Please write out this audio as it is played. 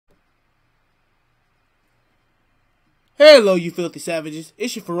Hello, you filthy savages.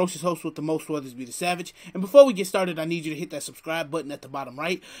 It's your ferocious host with the most, Weathersby the Savage. And before we get started, I need you to hit that subscribe button at the bottom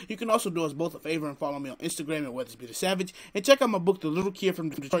right. You can also do us both a favor and follow me on Instagram at Weathersby the Savage. And check out my book, The Little Kid from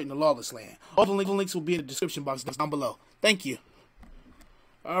Detroit in the Lawless Land. All the links will be in the description box down below. Thank you.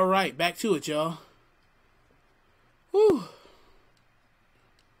 Alright, back to it, y'all. Whew.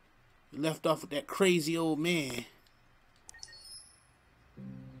 We left off with that crazy old man.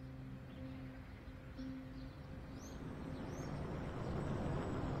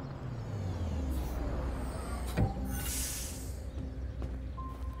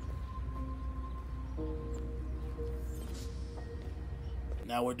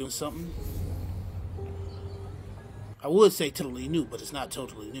 Now we're doing something I would say totally new, but it's not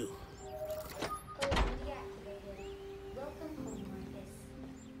totally new.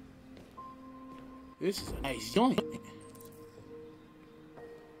 This is a nice joint.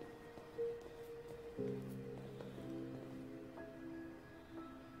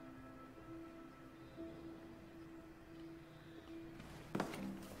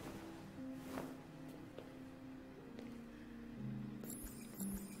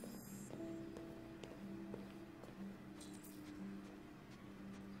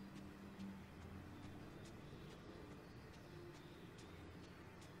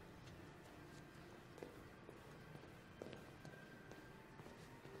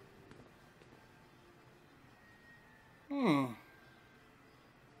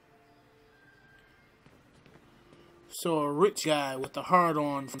 So a rich guy with a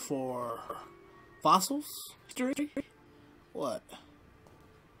hard-on for fossils? History? What?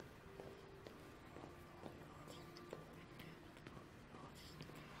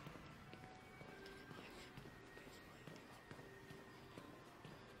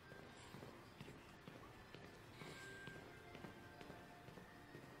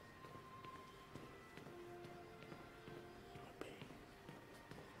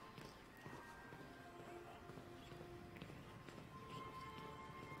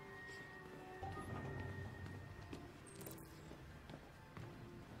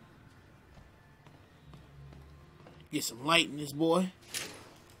 Get some light in this boy.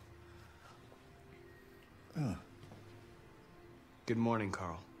 Good morning,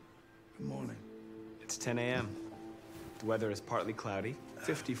 Carl. Good morning. It's 10 a.m. The weather is partly cloudy,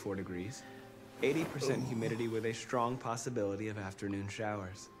 54 degrees, 80% humidity with a strong possibility of afternoon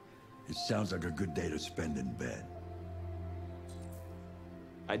showers. It sounds like a good day to spend in bed.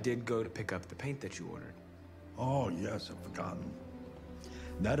 I did go to pick up the paint that you ordered. Oh, yes, I've forgotten.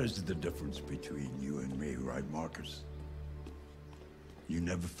 That is the difference between you and me, right, Marcus? You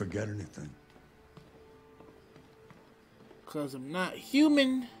never forget anything. 'Cause I'm not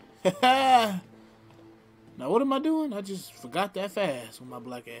human. Now what am I doing? I just forgot that fast with my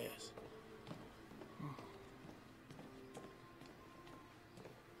black ass.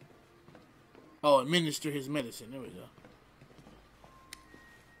 Oh, administer his medicine. There we go.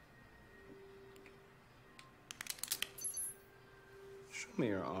 Show me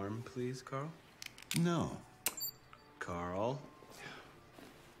your arm, please, Carl. No. Carl.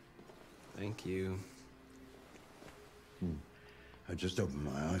 Thank you. I just opened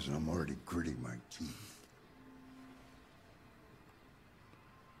my eyes and I'm already gritting my teeth.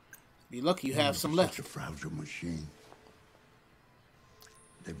 Be lucky you have some left. Such a fragile machine.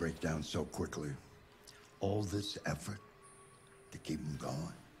 They break down so quickly. All this effort to keep them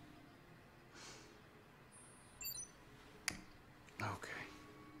going. Okay.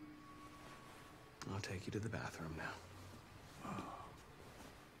 I'll take you to the bathroom now.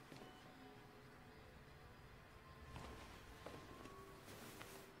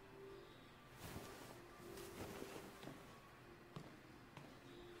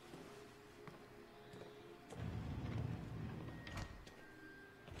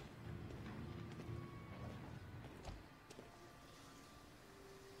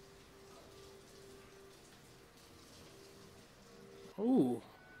 Ooh.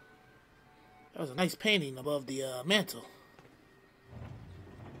 That was a nice painting above the mantle.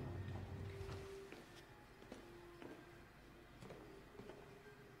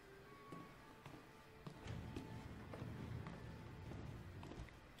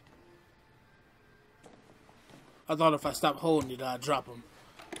 I thought if I stopped holding it, I'd drop him.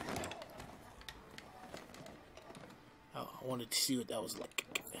 Oh, I wanted to see what that was like.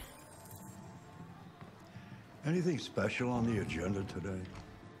 Anything special on the agenda today?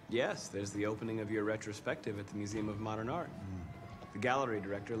 Yes, there's the opening of your retrospective at the Museum of Modern Art. The gallery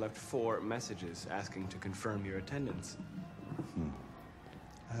director left 4 messages asking to confirm your attendance.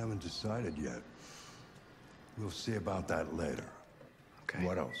 I haven't decided yet. We'll see about that later. Okay.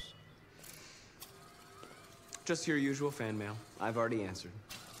 What else? Just your usual fan mail. I've already answered.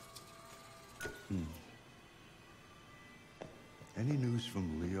 Any news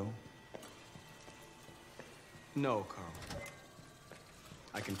from Leo? No, Carl.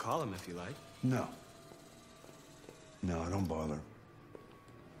 I can call him if you like. No. No, don't bother.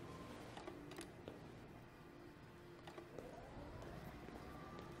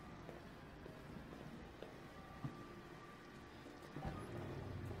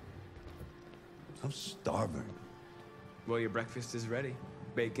 I'm starving. Well, your breakfast is ready.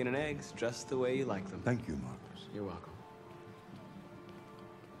 Bacon and eggs, just the way you like them. Thank you, Marcus. You're welcome.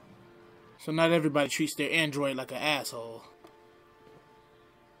 So not everybody treats their android like an asshole.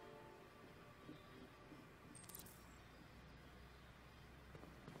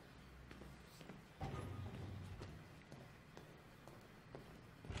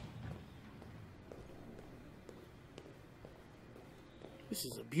 This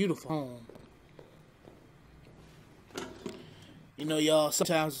is a beautiful home. You know, y'all,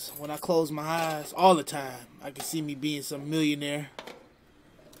 sometimes when I close my eyes, all the time, I can see me being some millionaire.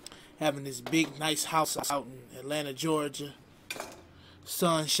 Having this big, nice house out in Atlanta, Georgia.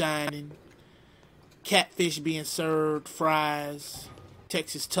 Sun shining. Catfish being served. Fries.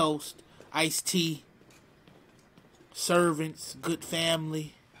 Texas toast. Iced tea. Servants. Good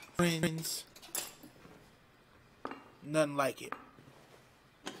family. Friends. Nothing like it.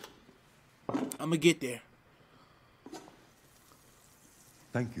 I'm gonna get there.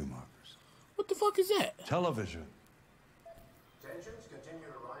 Thank you, Marcus. What the fuck is that? Television. Tensions continue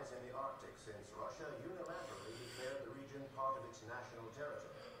to rise in the Arctic since Russia unilaterally declared the region part of its national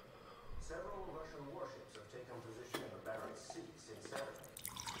territory. Several Russian warships have taken position in the Barents Sea since Saturday,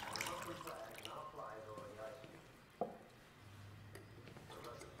 and the Russian flag now flies over the ice. The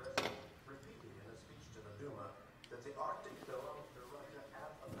Russian president repeated in a speech to the Duma that the Arctic belongs to Russia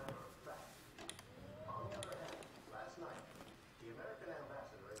as a matter of fact. On the other hand, last night, the American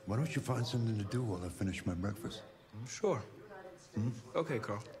ambassador... Why don't you find something to do while I finish my breakfast? Sure. Okay,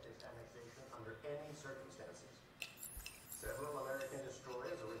 Carl. This annexation under any circumstances. Several American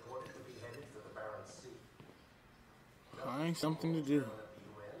destroyers are reported to be headed for the Barents Sea. Find something to do. The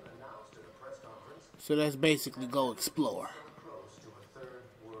UN announced at a press conference So that's basically go explore. close to a third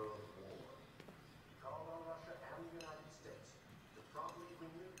world war. Called on Russia and the United States to promptly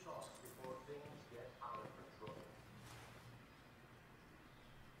renew talks before things get out of control.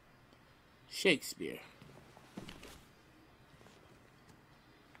 Shakespeare.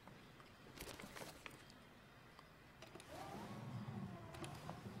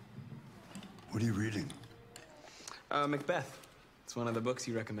 What are you reading? Macbeth. It's one of the books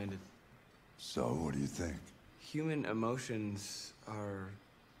you recommended. So, what do you think? Human emotions are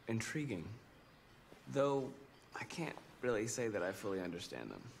intriguing. Though, I can't really say that I fully understand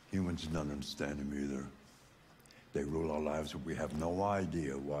them. Humans don't understand them either. They rule our lives, but we have no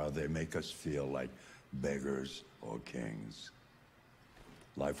idea why they make us feel like beggars or kings.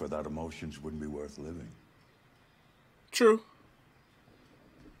 Life without emotions wouldn't be worth living. True.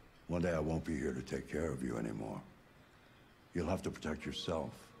 One day I won't be here to take care of you anymore. You'll have to protect yourself,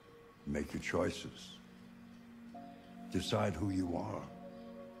 make your choices, decide who you are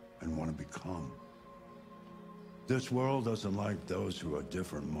and want to become. This world doesn't like those who are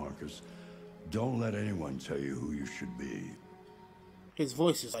different, Marcus. Don't let anyone tell you who you should be. His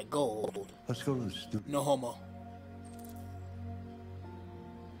voice is like gold. Let's go to the studio. No homo.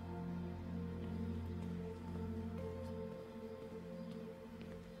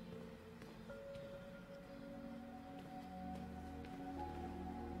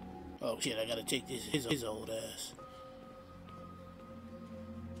 Oh shit, I gotta take this his old ass.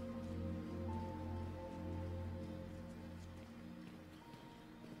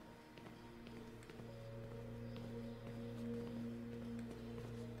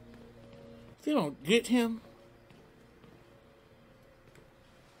 If you don't get him,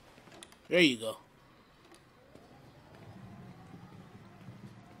 there you go.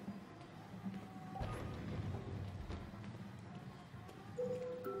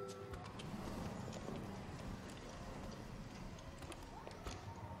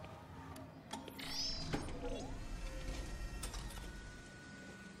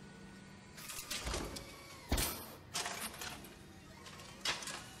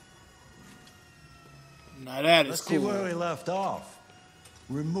 Now that is Let's cool. see where we left off.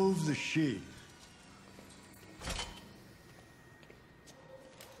 Remove the sheet.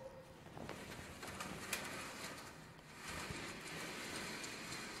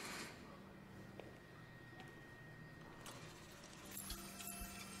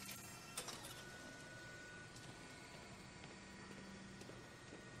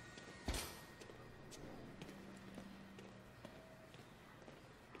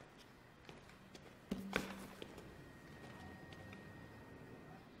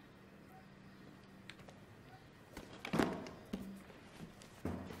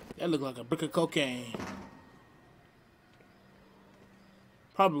 That look like a brick of cocaine.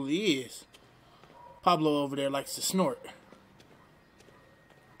 Probably is. Pablo over there likes to snort.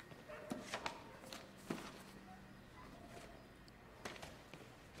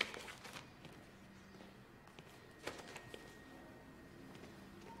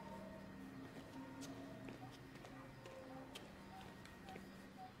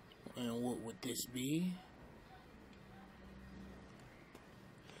 And what would this be?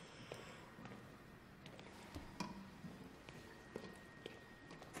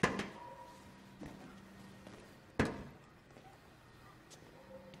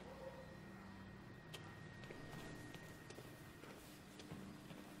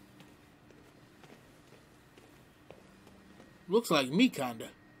 Looks like me, kinda.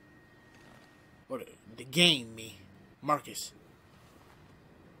 Or the game me. Marcus.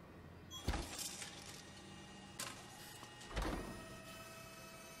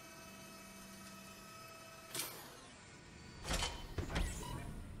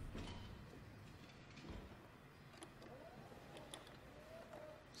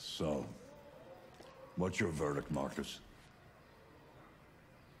 So, what's your verdict, Marcus?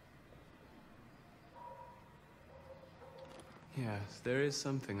 Yes, there is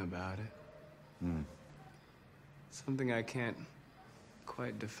something about it. Something I can't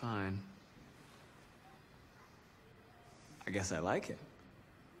quite define. I guess I like it.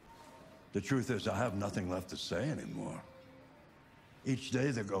 The truth is, I have nothing left to say anymore. Each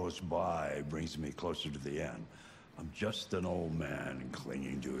day that goes by brings me closer to the end. I'm just an old man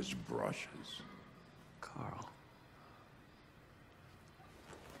clinging to his brushes. Carl.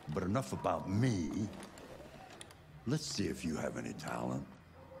 But enough about me. Let's see if you have any talent.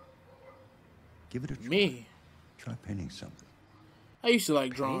 Give it a try. Me? Try painting something. I used to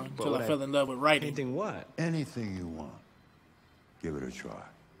like drawing Paint? But until I would fell in love with writing. Painting what? Anything you want. Give it a try.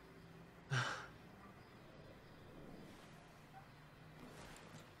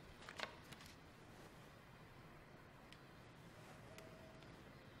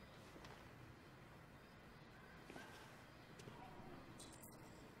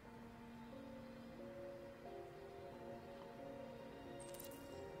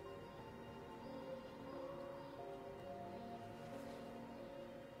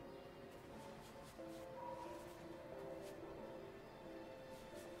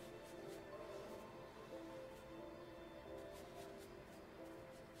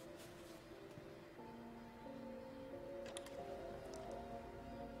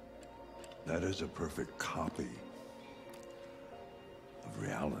 That is a perfect copy of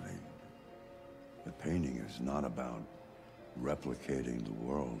reality. The painting is not about replicating the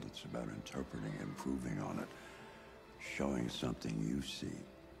world. It's about interpreting, improving on it, showing something you see.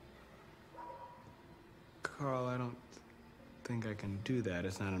 Carl, I don't think I can do that.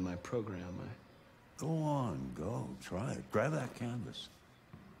 It's not in my program. Go on, go. Try it. Grab that canvas.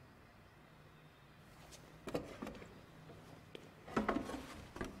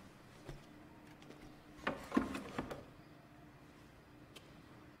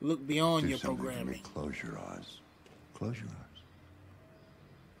 Look beyond Do your something for me. programming. Close your eyes. Close your eyes.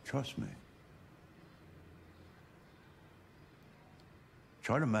 Trust me.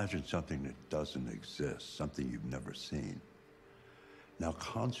 Try to imagine something that doesn't exist, something you've never seen. Now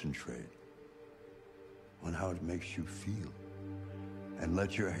concentrate on how it makes you feel, and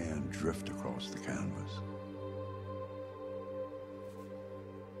let your hand drift across the canvas.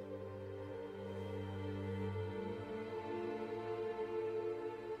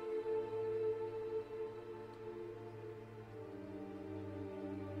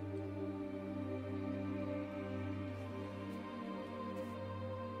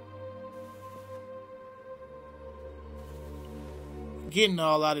 Getting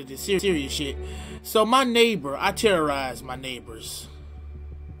all out of this serious shit. So my neighbor, I terrorize my neighbors.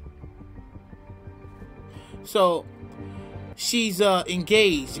 So she's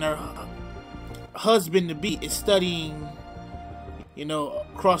engaged, and her husband to be is studying, you know,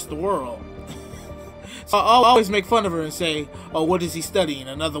 across the world. So I always make fun of her and say, "Oh, what is he studying?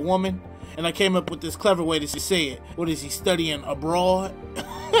 Another woman?" And I came up with this clever way to say it. What is he studying abroad?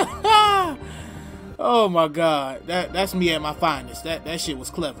 Oh my God, that's me at my finest. That shit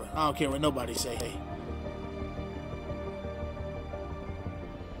was clever. I don't care what nobody say.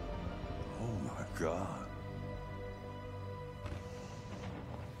 Oh my God.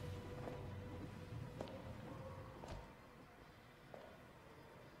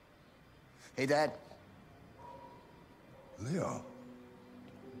 Hey, Dad. Leo,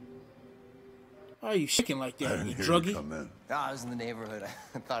 Why are you shaking like I that, didn't you hear druggie? you come in. Oh, I was in the neighborhood.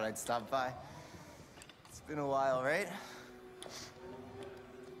 I thought I'd stop by. It's been a while, right?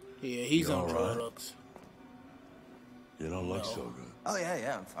 Yeah, he's You on all right? drugs. You don't look so good. Oh,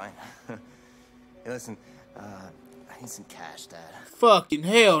 yeah, I'm fine. Hey, listen, I need some cash, Dad. Fucking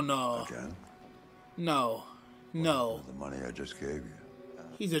hell no. Again? No. No. With the money I just gave you.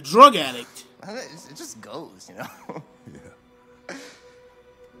 He's a drug addict. It just goes, you know? Yeah.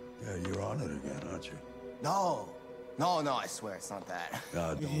 Yeah, you're on it again, aren't you? No, I swear it's not that.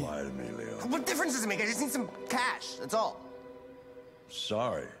 God, don't lie to me, Leo. What difference does it make? I just need some cash, that's all.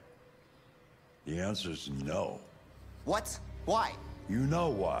 Sorry. The answer's no. What? Why? You know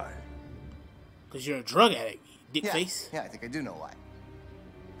why. Because you're a drug addict, you dick face. Yeah, I think I do know why.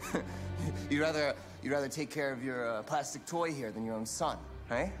 You'd rather take care of your plastic toy here than your own son,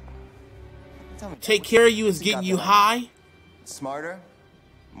 right? Tell me, Dad, Take what's- care of you is what's he getting got you that I high. don't? Smarter,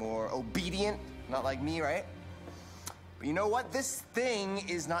 more obedient, not like me, right? But you know what? This thing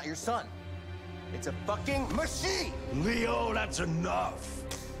is not your son. It's a fucking machine! Leo, that's enough.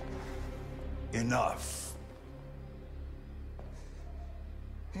 Enough.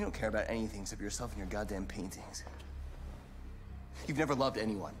 You don't care about anything except yourself and your goddamn paintings. You've never loved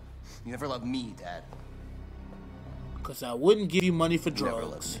anyone. You never loved me, Dad. Because I wouldn't give you money for You never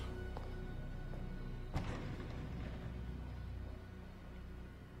loved drugs. me.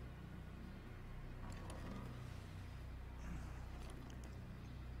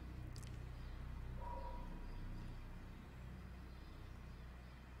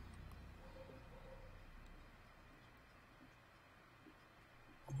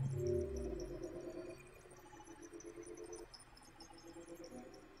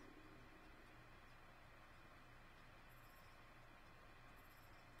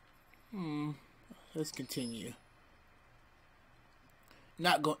 Let's continue.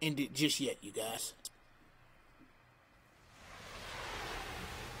 Not gonna end it just yet, you guys.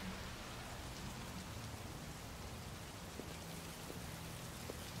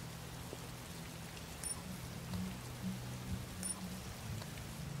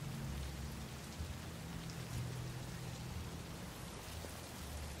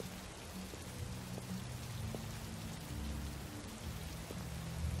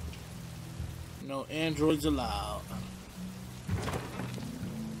 No androids allowed.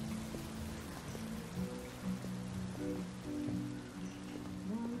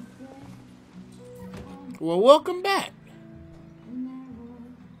 Well, welcome back.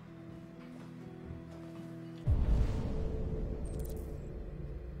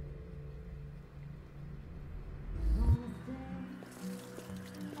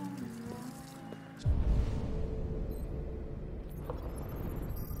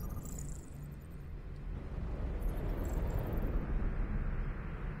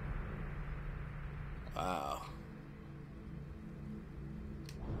 Wow.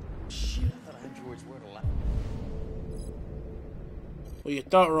 Shit, I thought androids weren't allowed. Well, you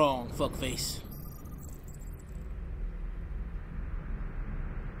thought wrong, fuckface.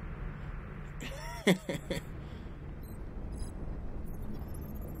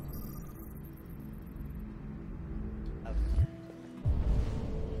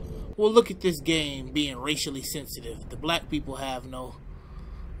 Well, look at this game being racially sensitive. The black people have no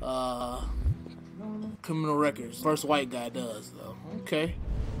criminal records. First white guy does, though. Okay.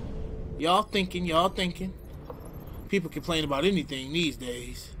 Y'all thinking. People complain about anything these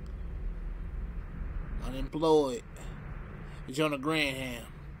days. Unemployed. Jonah Granham.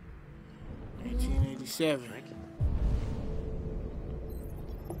 1987.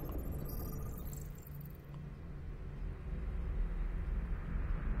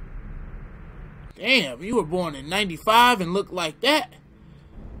 Damn, you were born in 95 and look like that?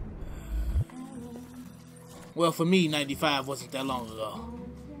 Well, for me, 95 wasn't that long ago.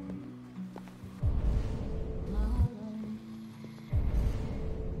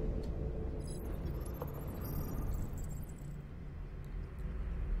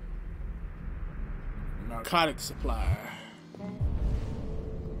 Narcotic supplier.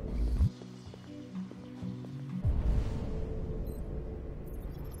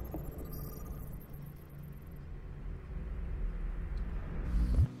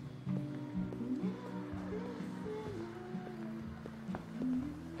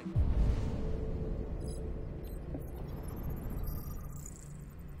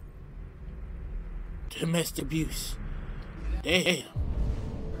 Domestic abuse. Damn.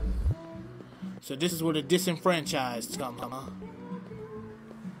 So this is where the disenfranchised come, huh?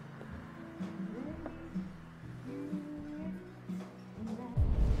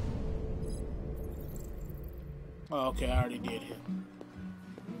 Oh, okay, I already did him.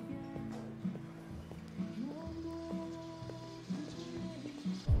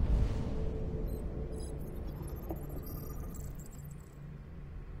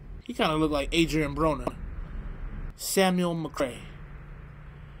 He kind of looked like Adrian Broner. Samuel McCray.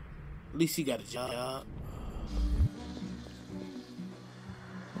 At least he got a job.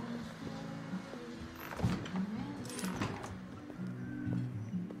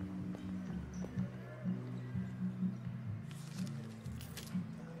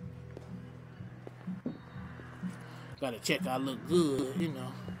 Gotta check I look good, you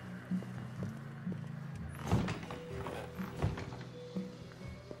know.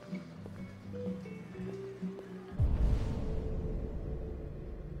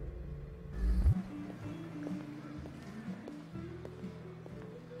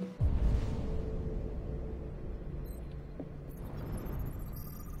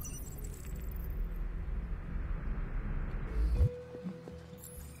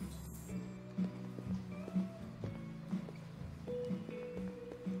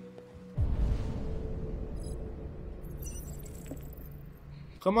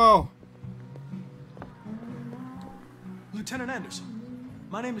 Come on. Lieutenant Anderson,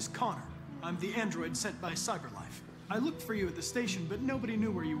 my name is Connor. I'm the android sent by CyberLife. I looked for you at the station, but nobody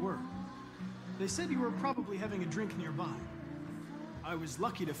knew where you were. They said you were probably having a drink nearby. I was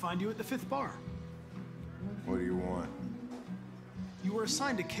lucky to find you at the 5th bar. What do you want? You were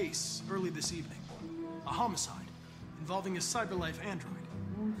assigned a case early this evening. A homicide involving a CyberLife android.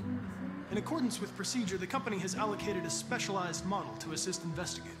 In accordance with procedure, the company has allocated a specialized model to assist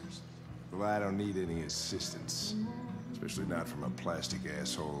investigators. Well, I don't need any assistance. Especially not from a plastic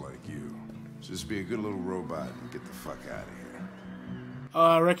asshole like you. Just be a good little robot and get the fuck out of here. Oh,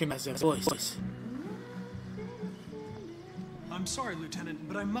 I recognize that voice. I'm sorry, Lieutenant,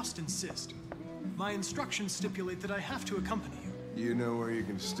 but I must insist. My instructions stipulate that I have to accompany you. You know where you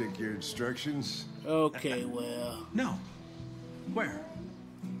can stick your instructions? Okay, well. No. Where?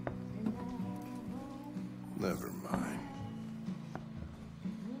 Never mind.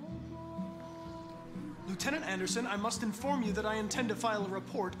 Lieutenant Anderson, I must inform you that I intend to file a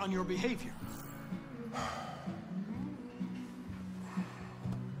report on your behavior.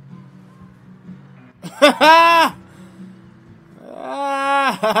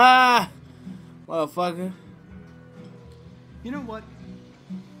 Motherfucker. You know what?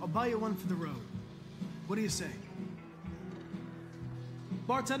 I'll buy you one for the road. What do you say?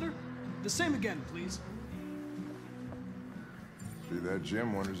 Bartender, the same again, please. See, that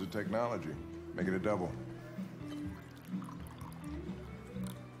Jim wonders at technology. Make it a double.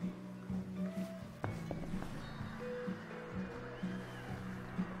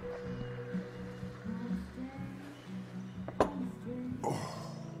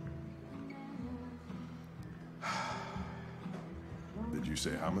 Did you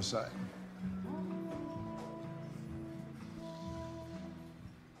say homicide?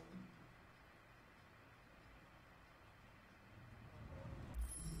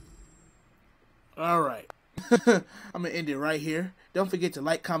 Alright. I'm going to end it right here. Don't forget to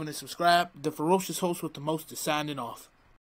like, comment, and subscribe. The Ferocious Host with the Most is signing off.